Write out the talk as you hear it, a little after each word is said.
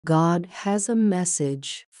God has a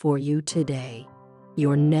message for you today.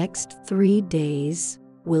 Your next 3 days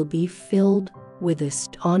will be filled with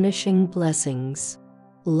astonishing blessings,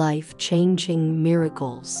 life-changing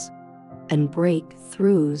miracles, and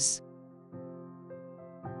breakthroughs.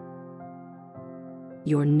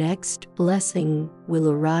 Your next blessing will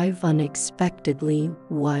arrive unexpectedly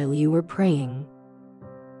while you are praying.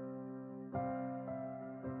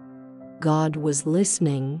 God was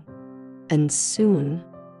listening, and soon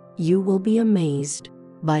you will be amazed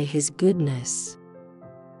by His goodness.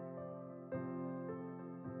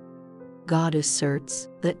 God asserts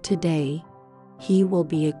that today He will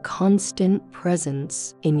be a constant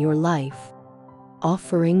presence in your life,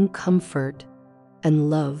 offering comfort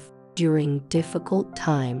and love during difficult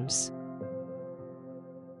times.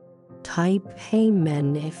 Type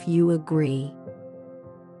Amen if you agree.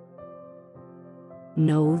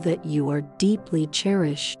 Know that you are deeply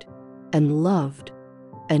cherished and loved,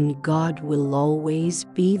 and God will always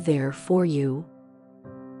be there for you.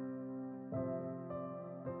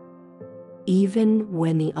 Even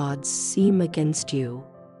when the odds seem against you.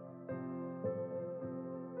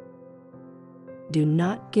 Do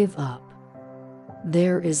not give up.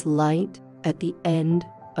 There is light at the end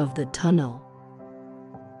of the tunnel.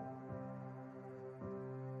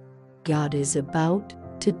 God is about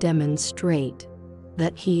to demonstrate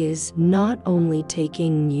that He is not only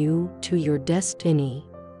taking you to your destiny,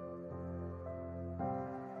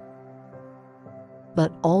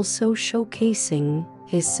 but also showcasing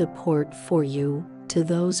His support for you to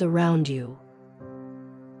those around you.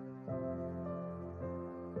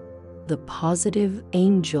 The positive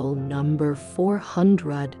angel number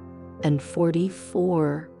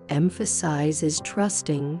 444 emphasizes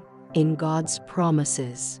trusting in God's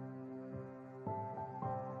promises.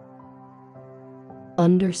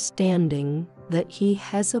 Understanding that He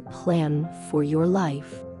has a plan for your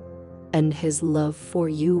life, and His love for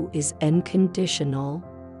you is unconditional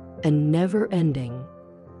and never-ending.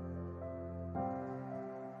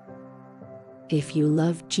 If you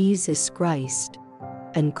love Jesus Christ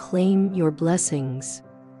and claim your blessings,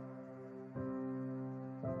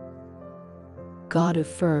 God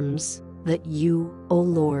affirms that you, O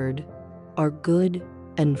Lord, are good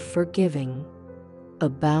and forgiving,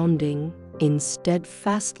 abounding in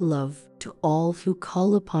steadfast love to all who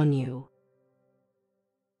call upon you.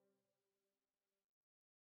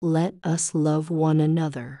 Let us love one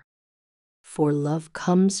another, for love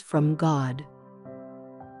comes from God.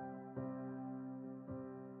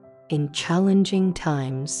 In challenging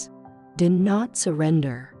times, do not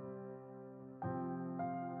surrender.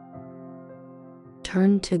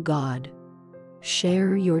 Turn to God,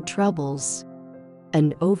 share your troubles,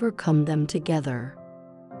 and overcome them together.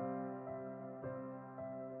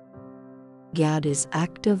 God is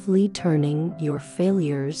actively turning your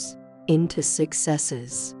failures into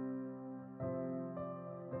successes.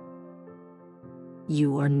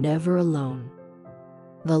 You are never alone.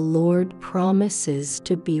 The Lord promises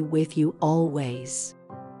to be with you always,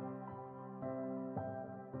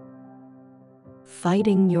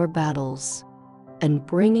 fighting your battles and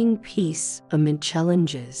bringing peace amid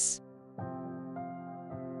challenges.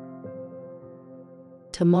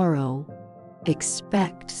 Tomorrow,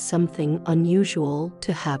 expect something unusual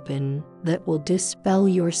to happen that will dispel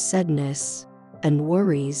your sadness and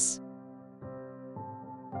worries,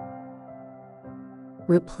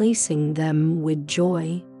 replacing them with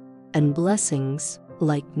joy and blessings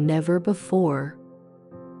like never before.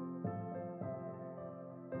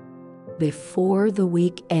 Before the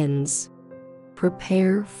week ends,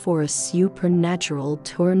 prepare for a supernatural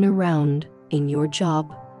turnaround in your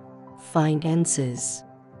job, finances,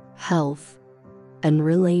 health, and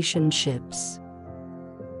relationships.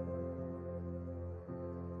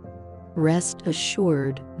 Rest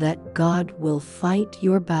assured that God will fight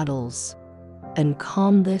your battles and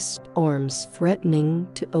calm the storms threatening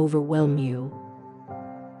to overwhelm you.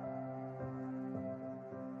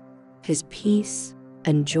 His peace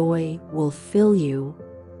and joy will fill you,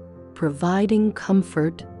 providing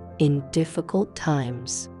comfort in difficult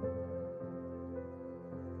times.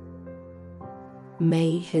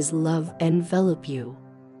 May His love envelop you,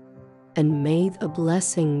 and may the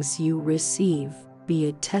blessings you receive be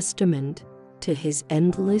a testament to His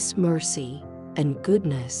endless mercy and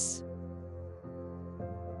goodness.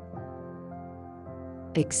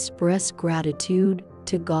 Express gratitude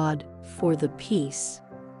to God for the peace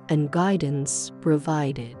and guidance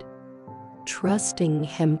provided, trusting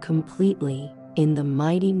Him completely in the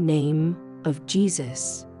mighty name of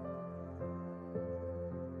Jesus.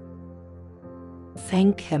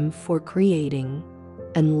 Thank Him for creating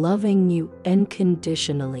and loving you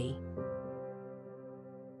unconditionally.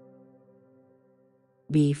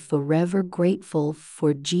 Be forever grateful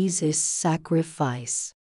for Jesus'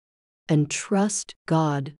 sacrifice and trust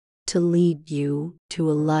God to lead you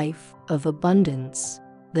to a life of abundance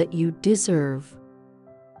that you deserve.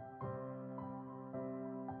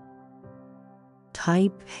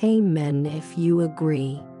 Type Amen if you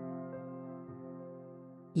agree.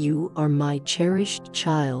 You are my cherished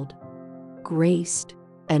child, graced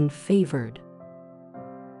and favored.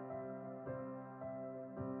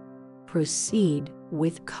 Proceed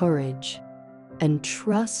with courage and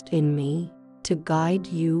trust in me to guide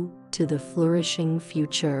you to the flourishing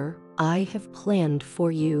future I have planned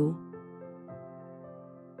for you.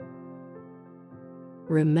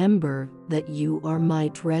 Remember that you are my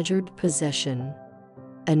treasured possession,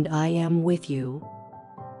 and I am with you,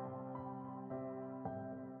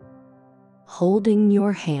 holding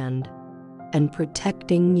your hand and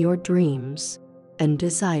protecting your dreams and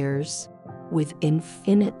desires with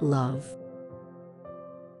infinite love.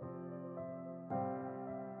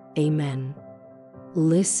 Amen.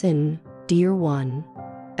 Listen, dear one,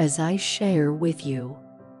 as I share with you,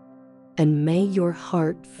 and may your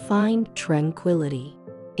heart find tranquility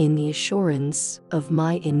in the assurance of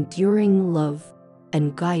my enduring love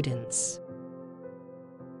and guidance.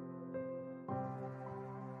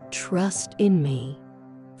 Trust in me,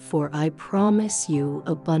 for I promise you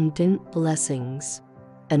abundant blessings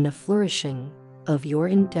and a flourishing of your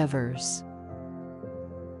endeavors.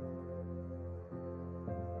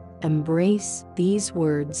 Embrace these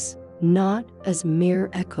words not as mere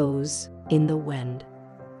echoes in the wind,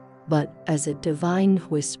 but as a divine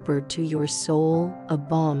whisper to your soul, a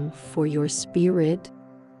balm for your spirit,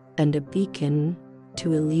 and a beacon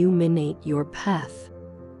to illuminate your path.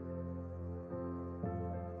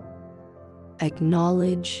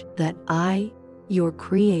 Acknowledge that I, your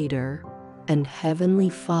Creator and Heavenly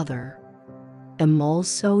Father, am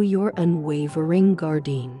also your unwavering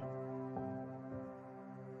guardian.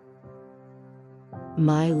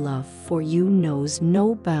 My love for you knows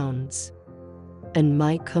no bounds, and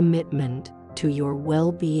my commitment to your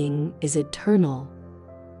well-being is eternal.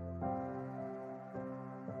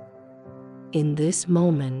 In this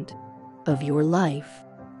moment of your life,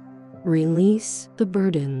 release the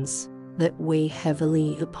burdens that weigh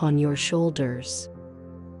heavily upon your shoulders.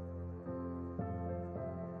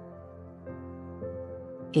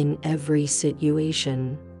 In every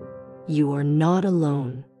situation, you are not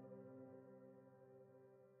alone.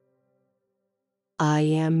 I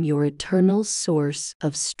am your eternal source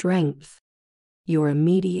of strength, your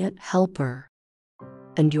immediate helper,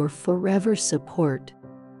 and your forever support.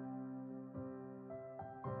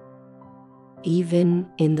 Even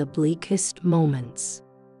in the bleakest moments,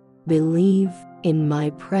 believe in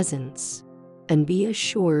my presence and be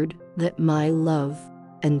assured that my love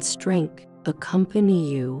and strength accompany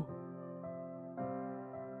you.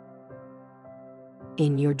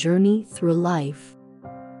 In your journey through life,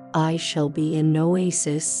 I shall be an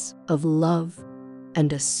oasis of love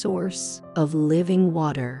and a source of living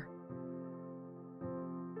water.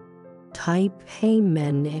 Type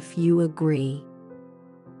Amen if you agree.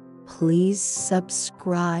 Please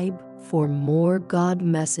subscribe for more God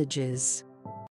messages.